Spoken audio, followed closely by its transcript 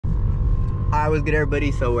Alright, what's good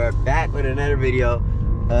everybody? So we're back with another video.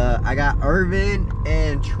 I got Irvin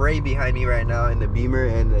and Trey behind me right now in the Beamer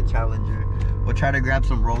and the Challenger. We'll try to grab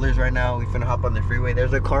some rollers right now. We finna hop on the freeway.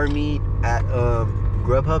 There's a car meet at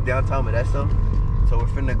Grubhub downtown Modesto. So we're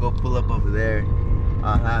finna go pull up over there.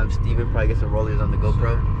 I'll have Steven probably get some rollers on the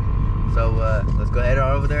GoPro. So let's go head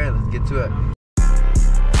on over there and let's get to it.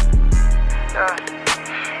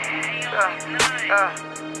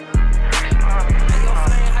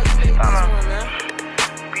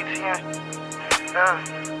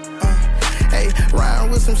 Hey,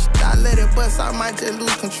 riding with some shit, I let it bust, I might just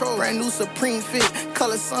lose control. Brand new Supreme fit,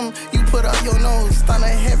 color something, you put up your nose. Stunner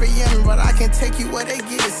heavy yummy, but I can take you where they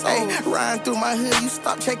get it. Hey, riding through my hood, you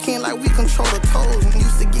stop checking like we control the toes. I'm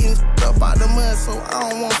used to getting up out the mud, so I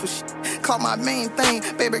don't want for shit. Call my main thing,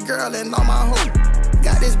 baby girl, and all my hope.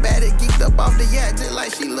 Got this bad it geeked up off the yak just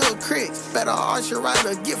like she little crick. Better archer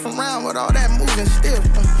rider, get from round with all that moving stiff.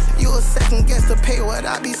 You a second guess to pay what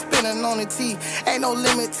I be spending on the T. Ain't no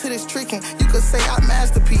limit to this tricking, you could say I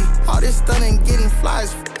masterpiece. All this stunning, getting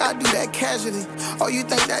flies, I do that casually. Oh, you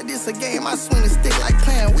think that this a game? I swing the stick like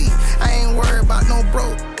playing Wii. I ain't worried about no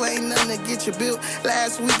broke, ain't nothing to get you built.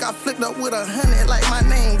 Last week I flipped up with 100 like my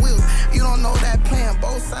name Will. You don't know that playing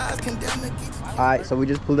both sides can damn near get you. Alright, so we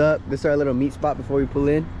just pulled up. This is our little meet spot before we pull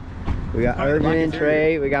in. We got Irvin and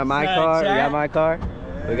Trey, we got my car, we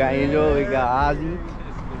got Angel, we got Ozzy.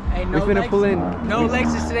 Hey, no we finna pull in. No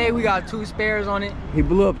Lexus today, we got 2 spares on it. He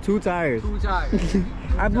blew up 2 tires. 2 tires.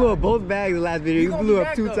 I blew up both bags the last video. You blew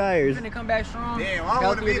up 2 tires. He's gonna come back strong. Damn, I don't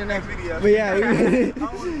want to be in the next video. But yeah,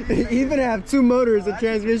 he's gonna have 2 motors, a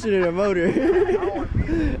transmission and a motor.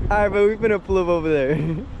 Alright, but we finna pull up over there.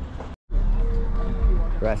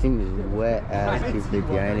 Bro, I think this is wet ass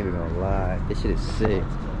Q50. I ain't even gonna lie. This shit is sick.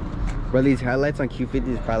 Bro, these headlights on Q50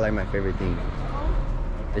 is probably like my favorite thing.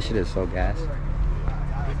 This shit is so gas.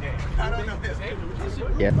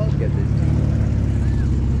 Yeah, let's get this.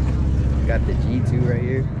 Got the G2 right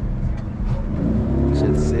here. This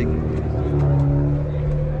shit's sick.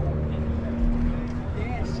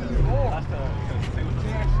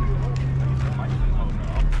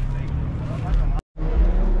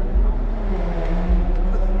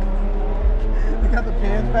 Got the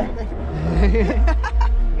pants back there.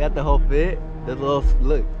 Got the whole fit. The little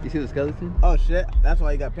look. You see the skeleton? Oh shit, that's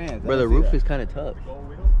why you got pants. Bro, the roof is kind of tough.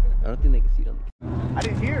 I don't think they can see it on the I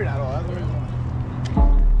didn't hear it at all. That's the reason why.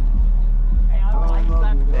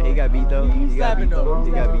 Yeah, he got beat though. He got beat though.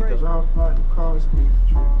 He got beat though.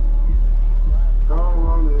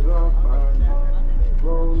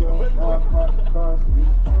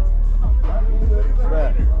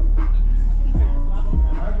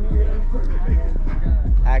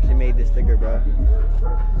 I actually made this sticker, bro.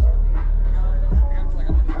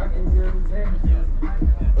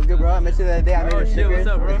 What's good, bro? I met you the other day. I made a sticker. What's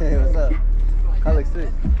up, bro? Hey, what's up? Car looks sick.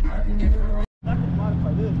 I can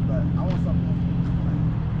modify this, but I want something.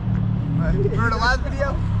 Remember the last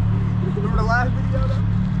video? Remember the last video though?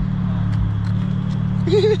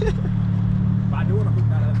 But I do want to hoop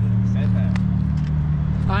that up. Said that.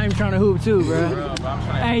 I'm trying to hoop too, bro.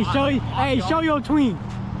 Hey, show your tween.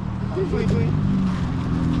 Tweet.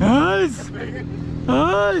 Us.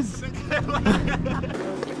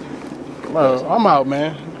 Well, I'm out,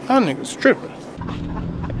 man. That nigga's tripping.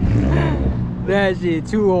 That shit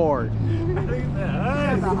too hard.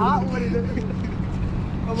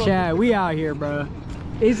 Chad, we out here, bro.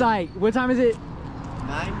 It's like, what time is it?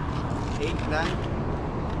 9, 8,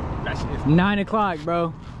 9. 9 o'clock,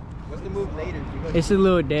 bro. What's the move later? It's a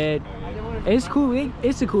little dead. It's cool.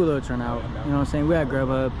 It's a cool little turnout. You know what I'm saying? We got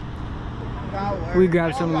Grubhub. We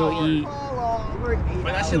grab some little eat.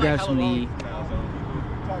 We grab some to eat.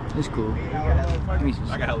 It's cool.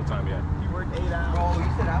 I got hella time, yeah. You worked 8 hours. Bro,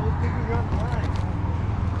 you said I was picking you up the line.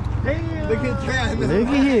 Damn. Look at Trent. Look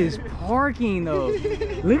at his parking though.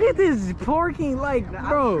 Look at this parking, like,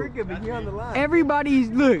 bro. Everybody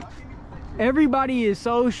is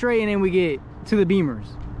so straight, and then we get to the Beamers.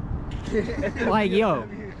 Like, yo,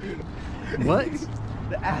 what?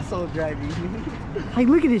 The asshole driving. Like,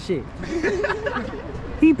 look at this shit.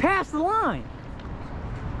 He passed the line.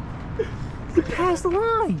 He passed the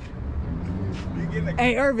line.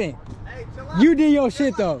 Hey, Irvin, you did your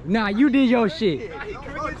shit though. Nah, you did your shit. I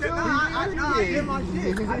did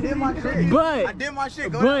my shit. But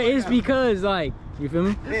Go it's because, like, you feel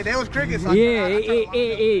me? Yeah, there was crickets. So Yeah,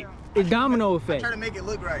 it domino effect. I try to make it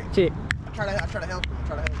look right. Shit. I try to help him.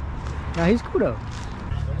 Nah, he's cool though.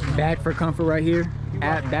 Back for Comfort right here.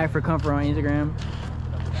 At Back for Comfort on Instagram.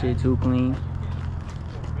 Shit too clean.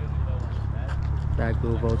 Back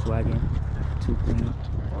blue Volkswagen. Too clean.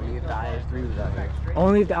 Only if the IS3 was out here.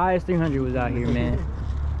 Only if the IS300 was out here, man.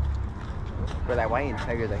 For that white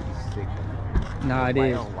Integra, that he's sick. Nah, it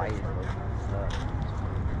White is. on white.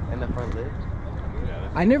 And the front lid.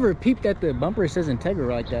 I never peeped at the bumper. It says Integra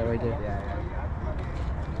like that right there. Yeah.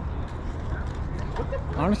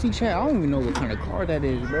 Honestly, chat, I don't even know what kind of car that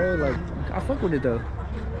is, bro. Like, I fuck with it though.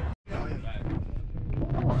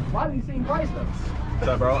 Why are you saying price though? What's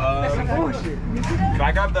up, bro? That's some bullshit. You see that? Can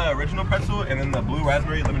I grab the original pretzel and then the blue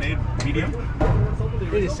raspberry lemonade medium?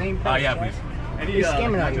 They're the same price. Yeah, please. He's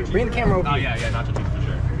scamming out here. Bring the camera over here. Yeah, nacho cheese for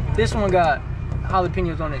sure. This one got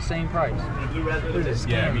jalapenos on it, same price. Blue raspberry. It's a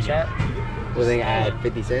Yeah, scam, medium. chat. Well, they add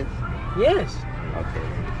 50 cents? Yes. Okay.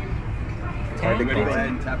 Card Go ahead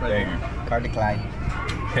and tap right there. Card decline.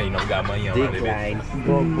 Hey, you know we got money on that, baby. Decline.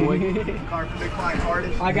 Boy. Card for decline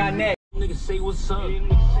artist. I got next. Niggas say what's up.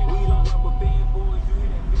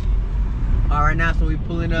 All right, now so we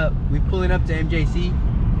pulling up to MJC.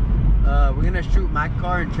 We're gonna shoot my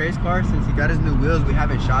car and Trey's car since he got his new wheels. We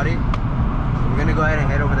haven't shot it. We're gonna go ahead and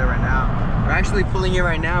head over there right now. We're actually pulling it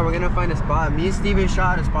right now. We're gonna find a spot. Me and Steven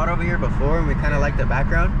shot a spot over here before and we kind of like the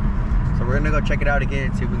background. So we're gonna go check it out again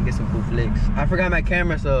and see if we can get some cool flicks. I forgot my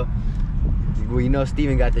camera, so well, you know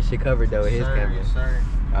Steven got this shit covered though with his camera. Yes, sir.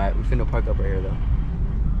 All right, we finna park up right here though.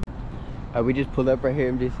 All right, we just pulled up right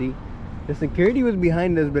here, MJC. The security was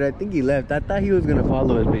behind us, but I think he left. I thought he was gonna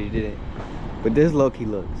follow us, but he didn't. But this low-key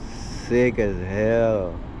looks sick as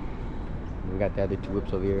hell. We got the other two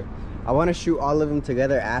whips over here. I want to shoot all of them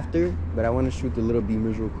together after, but I want to shoot the little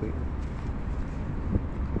Beamers real quick.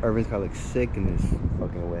 Irvin's car looks sick in this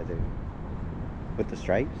fucking weather. With the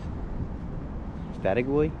stripes? Static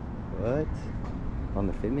boy? What? On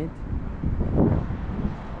the Fitment?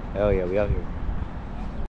 Hell yeah, we out here.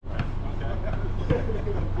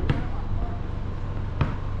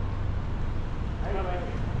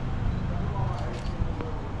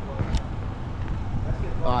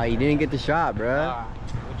 Oh, you didn't get the shot, bruh.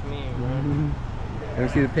 What you mean, bro? Let me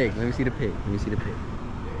see the pic. Let me see the pic. Let me see the pic.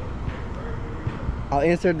 I'll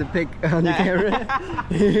insert the pic on the camera.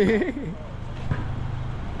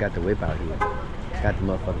 Got the whip out here. Got the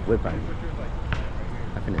motherfucking whip out here.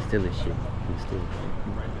 I'm finna steal this shit. I'm finna steal it.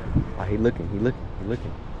 Oh, he looking. He looking. He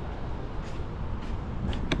looking.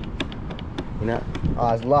 You know?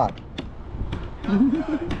 Oh, it's locked.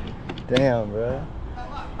 Damn, bruh.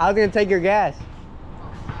 I was gonna take your gas.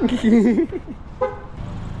 Don't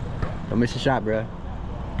miss a shot, bro.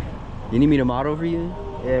 You need me to model for you?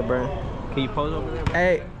 Yeah, bro. Can you pose over there, bro?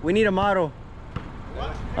 Hey, we need a model.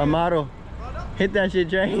 A model. Hit that shit,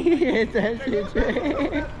 Trey. Hit that shit,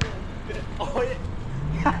 Trey. Oh,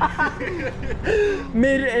 yeah.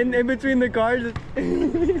 Mid and in between the cars.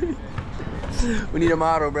 We need a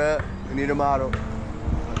model, bro. We need a model.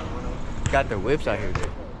 Got their whips out here, dude.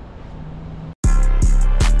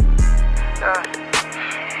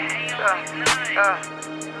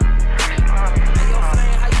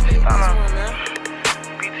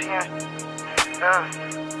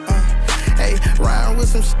 Hey, riding with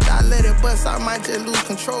some shit, I let it bust, I might just lose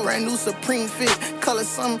control. Brand new Supreme fit, color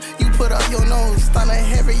something you put up your nose. Stunner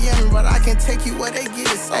heavy yummy, but I can take you where they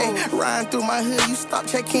get it. Hey, riding through my hood, you stop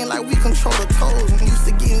checking like we control the toes. I'm used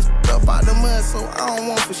to getting up out the mud, so I don't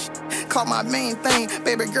want for shit. Call my main thing,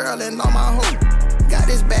 baby girl, and all my hoes. Got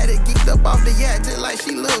this bad, it geeked up off the yacht just like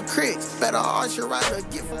she little Chris. Better archer rider,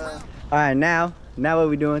 get from around. All right, now what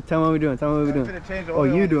we doing? Tell me what we doing. Tell me what we doing. Change the Oh,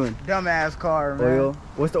 oil you on doing? this dumbass car, man. Oil?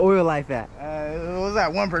 What's the oil life at? What was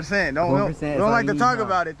that? 1%. Don't 1%, we don't like to talk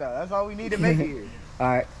about it though. That's all we need to make it here. All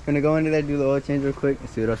right, gonna go into there, do the oil change real quick, and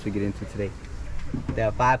see what else we get into today.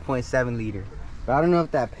 That 5.7 liter. But I don't know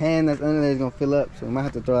if that pan that's under there is gonna fill up, so we might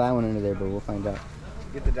have to throw that one under there, but we'll find out.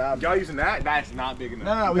 Get the job. Y'all using that? That's not big enough.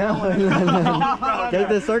 No, we No, got one. no.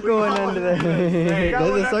 There's a circle one under there.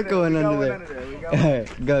 There's a circle one under there.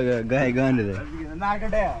 Alright, go ahead, go under there. Knock her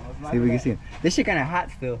down. Let's knock See if we her can see him. This shit kinda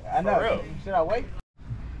hot still. down. I know. For real. Should I wait?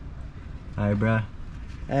 Alright, bruh.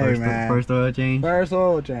 Hey, man. First oil change. First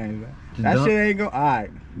oil change, man. Just That don't- shit ain't go.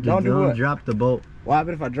 Alright. Don't do what? drop the bolt. What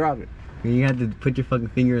happens if I drop it? You have to put your fucking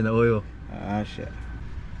finger in the oil. Ah, shit.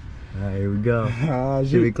 Alright, here we go. Ah,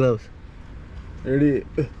 Should be shit. close. There it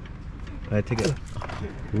is. Alright, take it.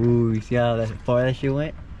 Ooh, you see how far that shit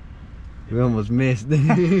went? We almost missed.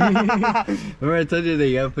 Remember I told you that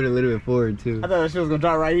you gotta put it a little bit forward too. I thought that shit was gonna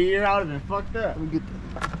drop right here. I would've been fucked up.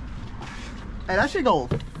 Hey, that shit go.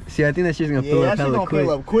 See, I think that shit's gonna Yeah, fill that up shit hella gonna quick.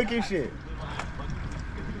 fill up quick as shit.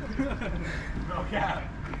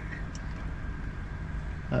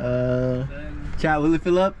 Chat, will it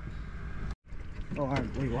fill up? Oh,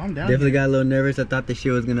 wait, well, I'm down. Definitely got a little nervous. I thought the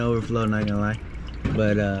shit was gonna overflow, not gonna lie. But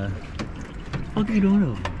what the fuck are you doing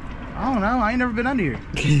over? I don't know. I ain't never been under here.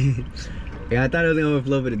 Yeah, I thought it was gonna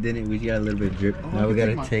overflow, but it didn't. We got a little bit of drip. Now we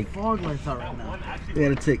gotta take fog lights out right now. We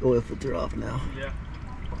gotta take oil filter off now. Yeah.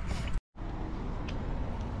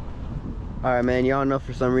 Alright, man, y'all know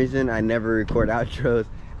for some reason I never record outros.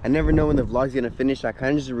 I never know when the vlog's gonna finish. I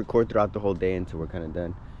kind of just record throughout the whole day until we're kind of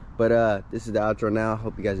done. But this is the outro now.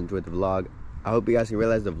 Hope you guys enjoyed the vlog. I hope you guys can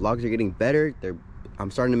realize the vlogs are getting better.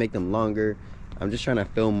 I'm starting to make them longer. I'm just trying to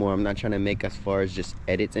film more. I'm not trying to make as far as just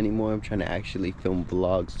edits anymore. I'm trying to actually film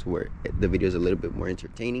vlogs to where the video is a little bit more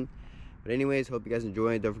entertaining. But anyways, hope you guys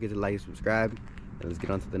enjoy. Don't forget to like and subscribe. And let's get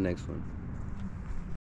on to the next one.